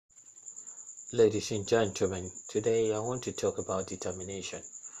Ladies and gentlemen, today I want to talk about determination,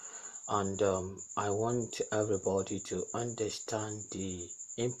 and I want everybody to understand the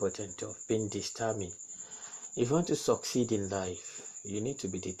importance of being determined. If you want to succeed in life, you need to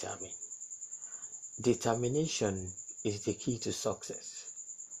be determined. Determination is the key to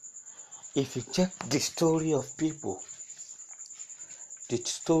success. If you check the story of people, the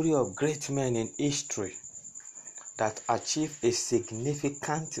story of great men in history that achieve a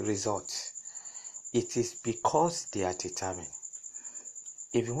significant result, it is because they are determined.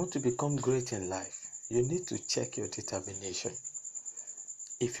 If you want to become great in life, you need to check your determination.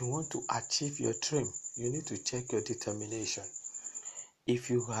 If you want to achieve your dream, you need to check your determination. If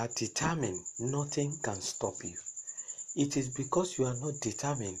you are determined, nothing can stop you. It is because you are not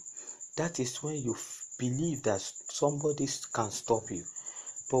determined, that is when you believe that somebody can stop you.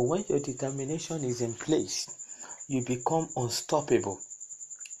 But when your determination is in place, you become unstoppable.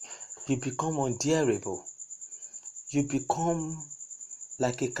 You become undareable. You become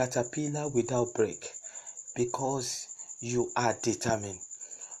like a caterpillar without brake because you are determined.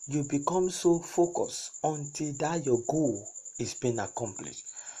 You become so focused until that your goal is being accomplished.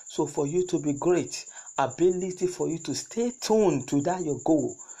 So for you to be great, ability for you to stay tuned to that your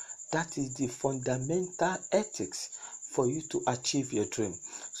goal, that is the fundamental ethics for you to achieve your dream.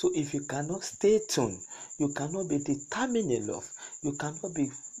 So if you cannot stay tuned, you cannot be determined enough, you cannot be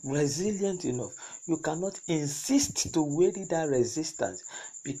resilient enough, you cannot insist to weather that resistance,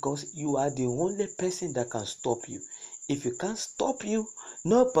 because you are the only person that can stop you. If you can't stop you,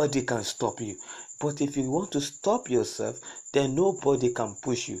 nobody can stop you. But if you want to stop yourself, then nobody can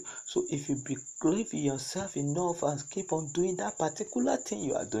push you. So if you believe in yourself enough and keep on doing that particular thing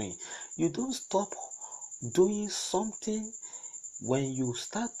you are doing, you don't stop doing something. When you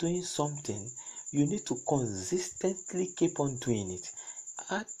start doing something, you need to consistently keep on doing it.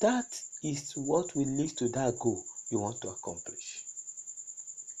 And that is what will lead to that goal you want to accomplish.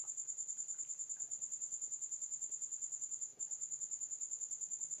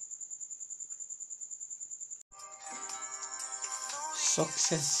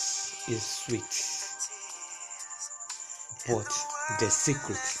 Success is sweet, but the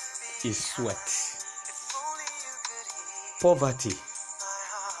secret is sweat. Poverty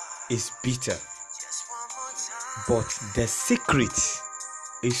is bitter, but the secret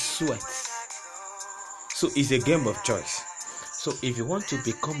is sweat. So it's a game of choice. So if you want to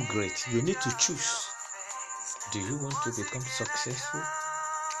become great, you need to choose. Do you want to become successful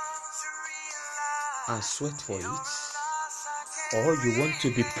and sweat for it? Or you want to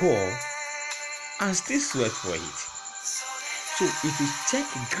be poor and still sweat for it? So if you check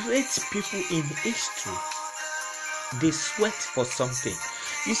great people in history, they sweat for something.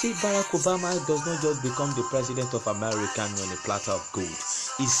 You see, Barack Obama does not just become the president of America on a platter of gold.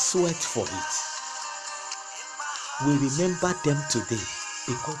 He sweat for it. We remember them today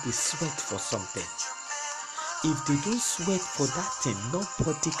because they sweat for something. If they don't sweat for that thing,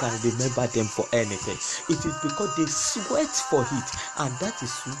 nobody can remember them for anything. It is because they sweat for it, and that is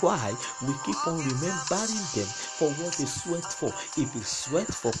why we keep on remembering them for what they sweat for. If you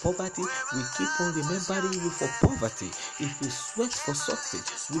sweat for poverty, we keep on remembering you for poverty. If you sweat for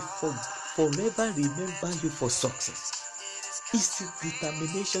success, we forever remember you for success. It's the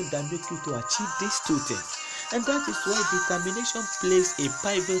determination that makes you to achieve these two things. And that is why determination plays a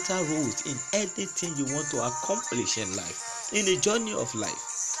pivotal role in anything you want to accomplish in life. In the journey of life,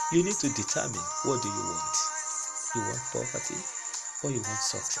 you need to determine, what do you want? You want poverty or you want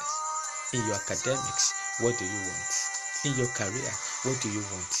success? In your academics, what do you want? In your career, what do you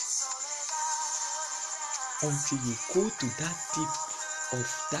want? Until you go to that deep of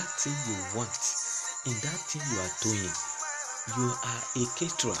that thing you want, in that thing you are doing, you are a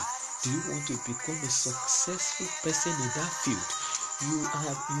caterer. Do you want to become a successful person in that field?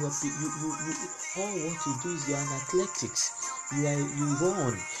 All what you do is you are an athletics, you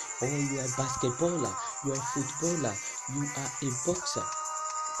run, or you are a basketballer, you are a footballer, you are a boxer.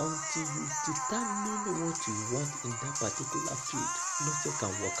 Until you determine what you want in that particular field, nothing can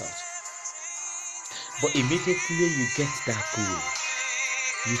work out. But immediately you get that goal,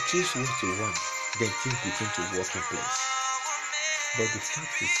 you choose what you want, then things begin to work in place. But the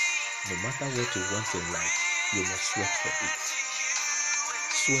fact is, no matter what you want in life, you must sweat for it.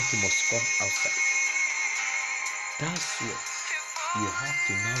 Sweat must come outside. That sweat, you have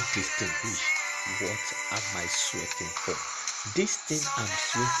to now distinguish, what am I sweating for? This thing I'm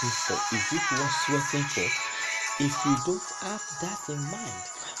sweating for, is it worth sweating for? If you don't have that in mind,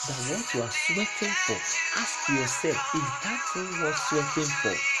 that what you are sweating for, ask yourself, is that thing worth sweating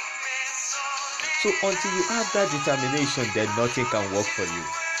for? So until you have that determination, then nothing can work for you.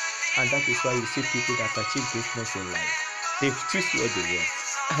 And that is why you see people that achieve greatness in life. They choose what they want.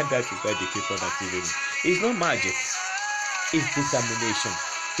 And that is why they keep on achieving it. It's not magic. It's determination.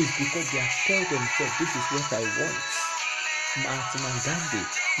 It's because they have told themselves, this is what I want. Mahatma Gandhi,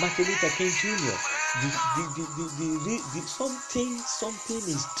 Martin Luther King Jr. Something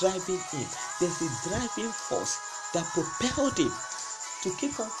is driving him. There's a driving force that propelled him to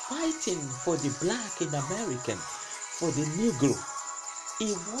keep on fighting for the black in American, for the Negro.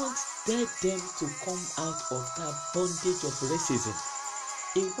 He wanted them to come out of that bondage of racism.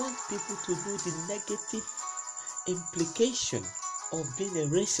 He wants people to know the negative implication of being a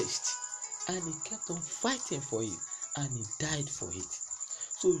racist, and he kept on fighting for it, and he died for it.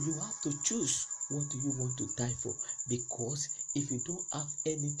 So you have to choose, what do you want to die for? Because if you don't have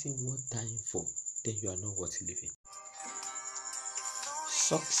anything worth dying for, then you are not worth living.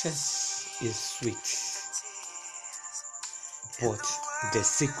 Success is sweet, but the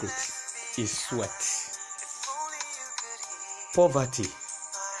secret is sweat. Poverty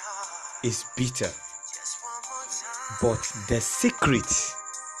is bitter, but the secret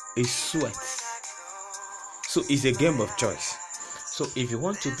is sweat. So it's a game of choice. So if you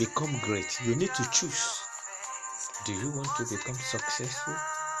want to become great, you need to choose. Do you want to become successful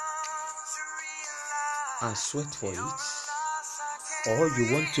and sweat for it? Or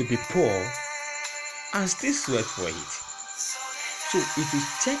you want to be poor and still sweat for it? So if you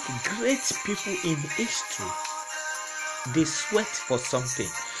check great people in history, they sweat for something.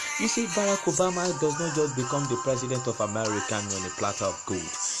 You see, Barack Obama does not just become the president of America on a platter of gold.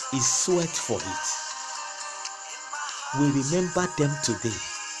 He sweat for it. We remember them today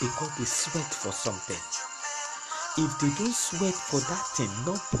because they sweat for something. If they don't sweat for that thing,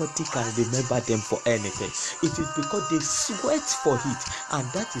 nobody can remember them for anything. It is because they sweat for it, and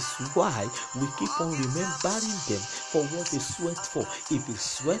that is why we keep on remembering them for what they sweat for. If you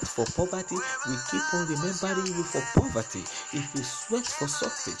sweat for poverty, we keep on remembering you for poverty. If you sweat for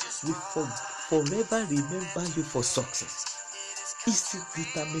success, we forever remember you for success. It's the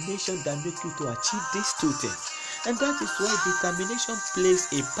determination that makes you to achieve these two things. And that is why determination plays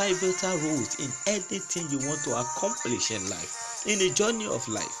a pivotal role in anything you want to accomplish in life. In a journey of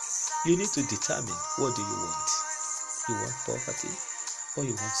life, you need to determine, what do you want? You want poverty or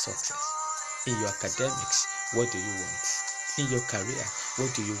you want success? In your academics, what do you want? In your career,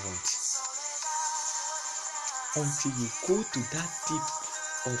 what do you want? Until you go to that deep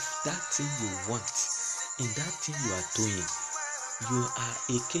of that thing you want, in that thing you are doing, you are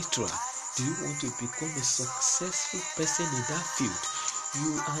a caterer. Do you want to become a successful person in that field?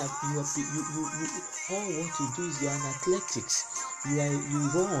 All what you do is you are an athletics. You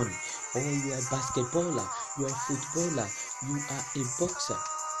run, or you are a basketballer, you are a footballer, you are a boxer.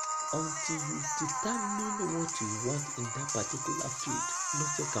 Until you determine what you want in that particular field,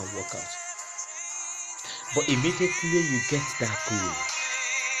 nothing can work out. But immediately you get that goal,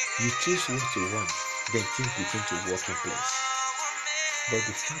 you choose what you want, then things begin to work in place. But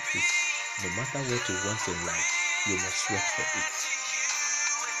the fact is, no matter what you want in life, you must sweat for it.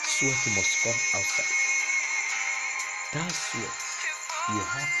 Sweat must come outside. That sweat, you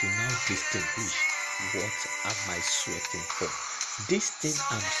have to now distinguish, what am I sweating for? This thing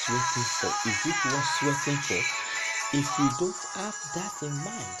I'm sweating for, is it worth sweating for? If you don't have that in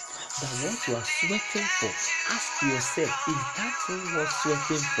mind, that what you are sweating for, ask yourself, is that thing worth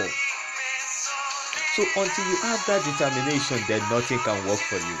sweating for? So until you have that determination, then nothing can work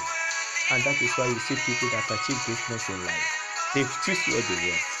for you. And that is why you see people that achieve greatness in life. They choose what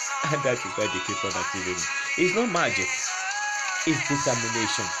they want. And that is why they keep on achieving it. It's not magic. It's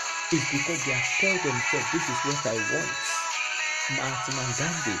determination. It's because they have told themselves, this is what I want. Mahatma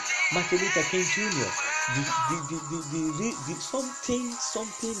Gandhi, Martin Luther King Jr.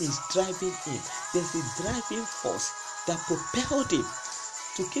 Something is driving him. There's a driving force that propelled him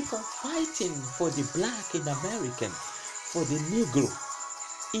to keep on fighting for the black in American, for the Negro.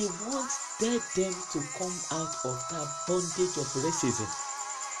 He wanted them to come out of that bondage of racism.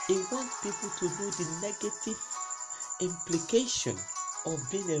 He wants people to know the negative implication of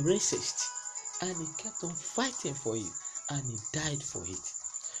being a racist, and he kept on fighting for it, and he died for it.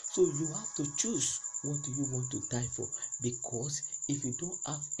 So you have to choose, what do you want to die for? Because if you don't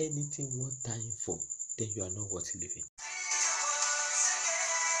have anything worth dying for, then you are not worth living.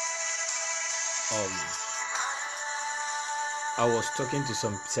 I was talking to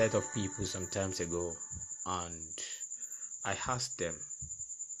some set of people some times ago, and I asked them,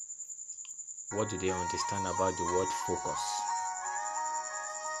 what do they understand about the word focus?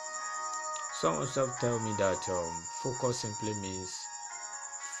 Some of them tell me that focus simply means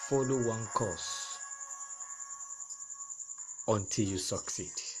follow one course until you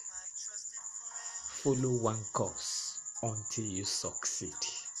succeed. follow one course until you succeed.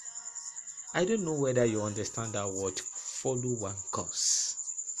 I don't know whether you understand that word, follow one course.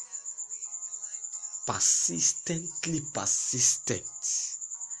 Persistently persistent.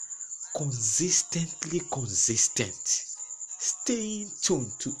 Consistently consistent. Staying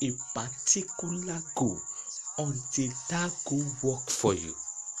tuned to a particular goal until that goal works for you.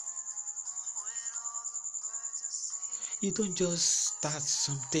 You don't just start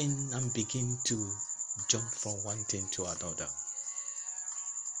something and begin to jump from one thing to another.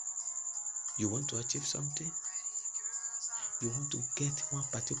 You want to achieve something? You want to get one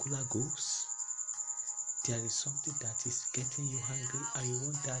particular goals? There is something that is getting you hungry and you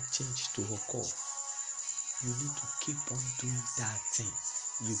want that change to occur. You need to keep on doing that thing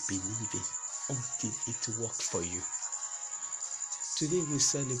you believe in until it works for you. Today we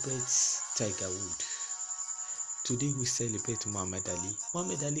celebrate Tiger Woods. Today we celebrate Muhammad Ali.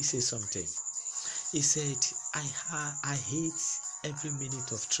 Muhammad Ali said something. He said, I hate every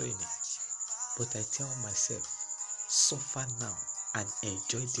minute of training, but I tell myself, suffer now and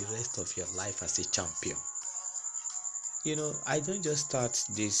enjoy the rest of your life as a champion. You know, I don't just start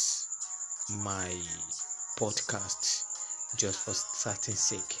my podcast just for starting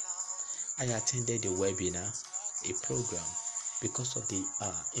sake. I attended a webinar, a program, because of the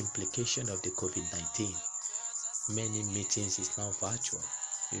implication of the COVID-19. Many meetings is now virtual.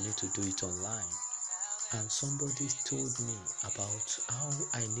 You need to do it online. And somebody told me about how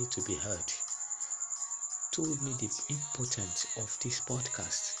I need to be heard. Told me the importance of this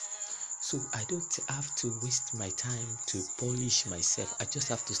podcast. So I don't have to waste my time to polish myself. I just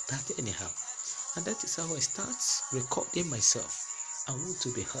have to start anyhow. And that is how I start recording myself. I want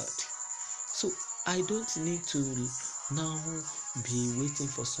to be heard. So I don't need to now be waiting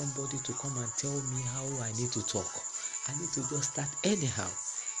for somebody to come and tell me how I need to talk. I need to just start anyhow.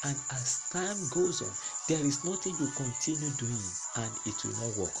 And as time goes on, there is nothing you continue doing and it will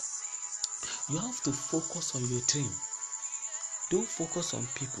not work. You have to focus on your dream. Don't focus on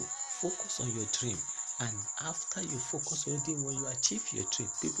people. Focus on your dream. And after you focus on your dream, when you achieve your dream,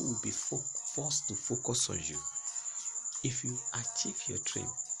 people will be forced to focus on you. If you achieve your dream,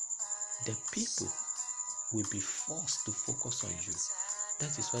 the people will be forced to focus on you.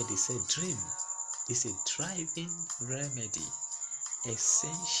 That is why they say dream is a driving remedy,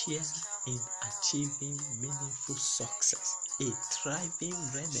 essential in achieving meaningful success. A driving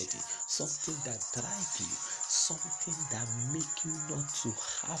remedy, something that drives you, something that make you not to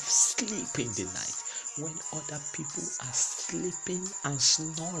have sleep in the night when other people are sleeping and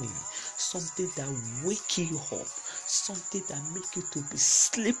snoring, something that wake you up, something that make you to be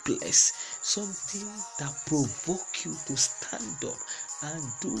sleepless, something that provoke you to stand up and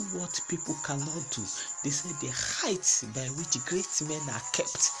do what people cannot do. They say the heights by which great men are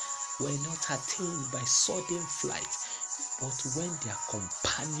kept were not attained by sudden flight, but when their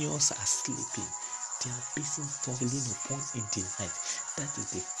companions are sleeping, they are busy toiling upon in the night. That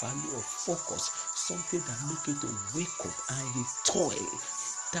is the value of focus, something that make you to wake up and you toil.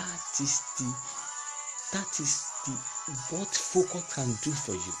 That is what focus can do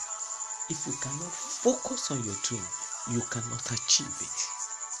for you. If you cannot focus on your dream, you cannot achieve it.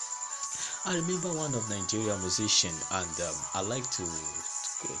 I remember one of Nigeria musician, and I like to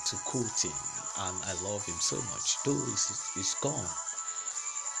quote him, and I love him so much. Though he's gone,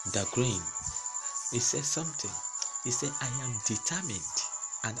 the Green. He said something. He said, I am determined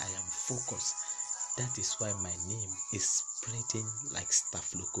and I am focused. That is why my name is spreading like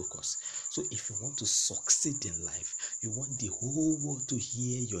staphylococcus. So if you want to succeed in life, you want the whole world to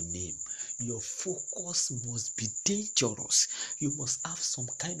hear your name, your focus must be dangerous. You must have some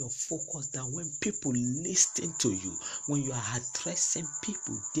kind of focus that when people listen to you, when you are addressing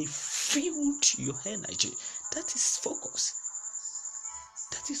people, they feel your energy. That is focus.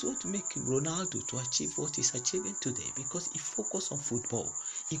 That is what makes Ronaldo to achieve what he's achieving today, because he focused on football.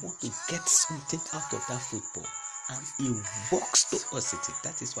 He wants to get something out of that football and he works towards it.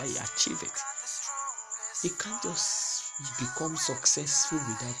 That is why he achieved it. He can't just become successful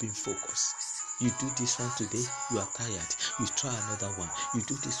without being focused. You do this one today, you are tired. You try another one. You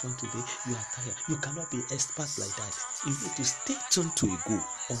do this one today, you are tired. You cannot be expert like that. You need to stay tuned to a goal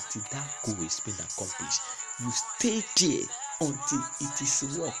until that goal is being accomplished. You stay there until it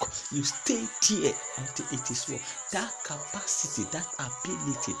is work. You stay there until it is work. That capacity, that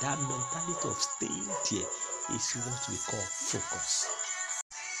ability, that mentality of staying there is what we call focus.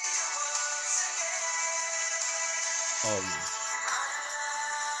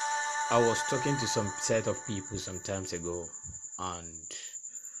 I was talking to some set of people some times ago, and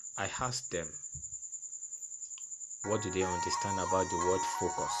I asked them, what do they understand about the word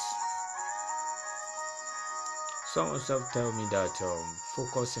focus? Someone self tell me that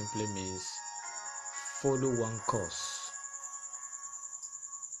focus simply means follow one course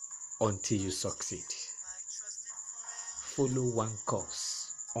until you succeed. Follow one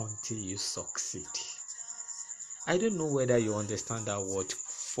course until you succeed. I don't know whether you understand that word,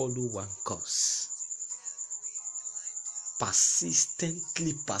 follow one course.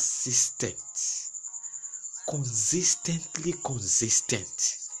 Persistently persistent. Consistently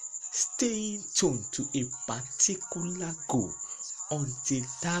consistent. Staying tuned to a particular goal until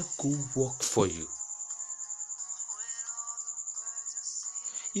that goal works for you.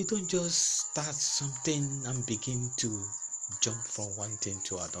 You don't just start something and begin to jump from one thing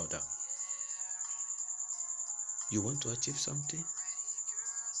to another. You want to achieve something?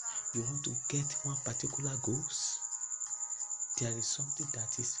 You want to get one particular goals? There is something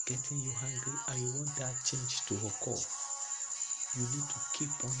that is getting you hungry and you want that change to occur. You need to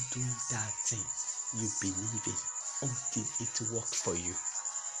keep on doing that thing you believe in until it works for you.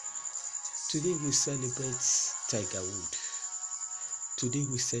 Today we celebrate Tiger Woods. Today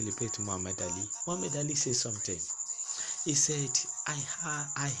we celebrate Muhammad Ali. Muhammad Ali said something. He said,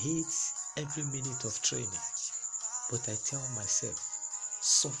 I hate every minute of training, but I tell myself,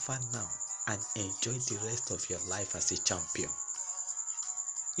 suffer now and enjoy the rest of your life as a champion.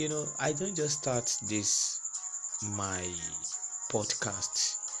 You know, I don't just start my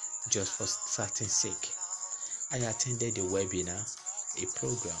podcast just for starting sake. I attended a webinar, a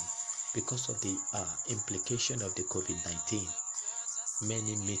program, because of the implication of the COVID-19.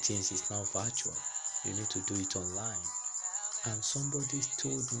 Many meetings is now virtual. You need to do it online. And somebody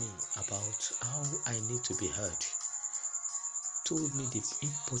told me about how I need to be heard. Told me the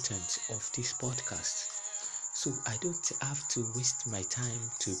importance of this podcast. So I don't have to waste my time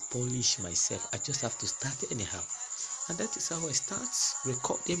to polish myself. I just have to start anyhow. And that is how I start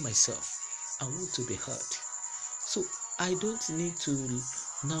recording myself. I want to be heard. So I don't need to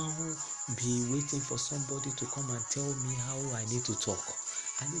now be waiting for somebody to come and tell me how I need to talk.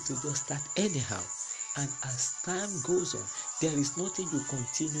 I need to just start anyhow. And as time goes on, there is nothing you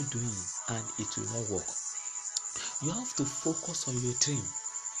continue doing and it will not work. You have to focus on your dream.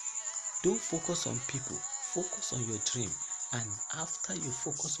 Don't focus on people. Focus on your dream. And after you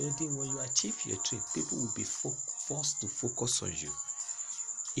focus on your dream, when you achieve your dream, people will be forced to focus on you.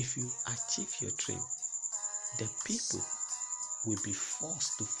 If you achieve your dream, the people will be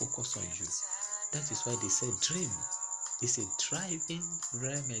forced to focus on you. That is why they say dream is a driving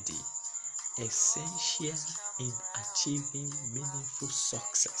remedy, essential in achieving meaningful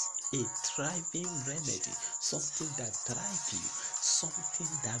success. A driving remedy, something that drives you, something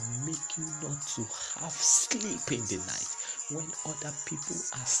that make you not to have sleep in the night when other people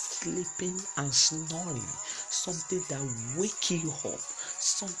are sleeping and snoring, something that wake you up,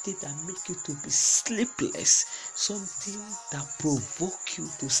 something that make you to be sleepless, something that provoke you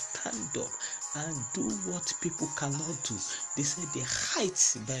to stand up and do what people cannot do. They say the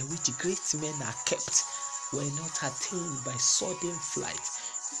heights by which great men are kept were not attained by sudden flight,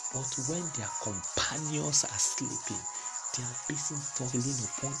 but when their companions are sleeping, they are busy toiling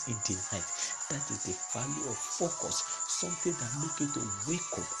upon in the night. That is the value of focus, something that make you to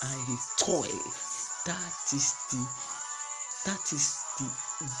wake up and you toil. That is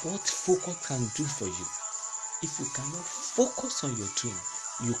what focus can do for you. If you cannot focus on your dream,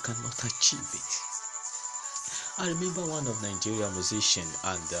 you cannot achieve it. I remember one of Nigerian musician,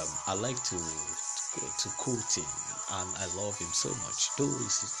 and I like to quote him, and I love him so much. Though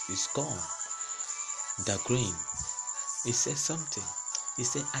he's gone, the grain. He said something. He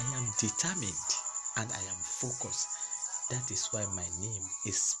said, I am determined and I am focused. That is why my name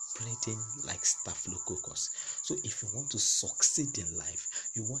is spreading like staphylococcus. So if you want to succeed in life,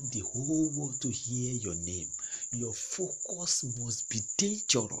 you want the whole world to hear your name, your focus must be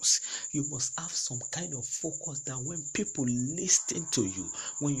dangerous. You must have some kind of focus that when people listen to you,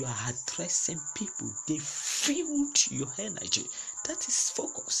 when you are addressing people, they feel your energy. That is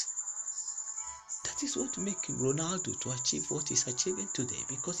focus. That is what makes Ronaldo to achieve what he's achieving today,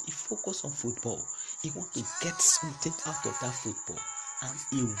 because he focused on football. He wants to get something out of that football and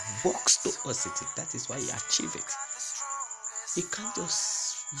he works towards it. That is why he achieved it. He can't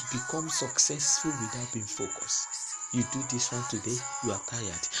just become successful without being focused. You do this one today, you are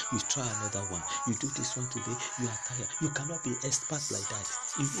tired. You try another one. You do this one today, you are tired. You cannot be expert like that.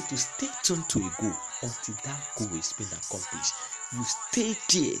 You need to stay tuned to a goal until that goal is being accomplished. You stay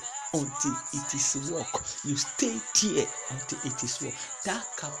there until it is work. You stay there until it is work. That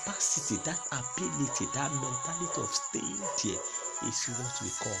capacity, that ability, that mentality of staying there is what we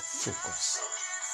call focus.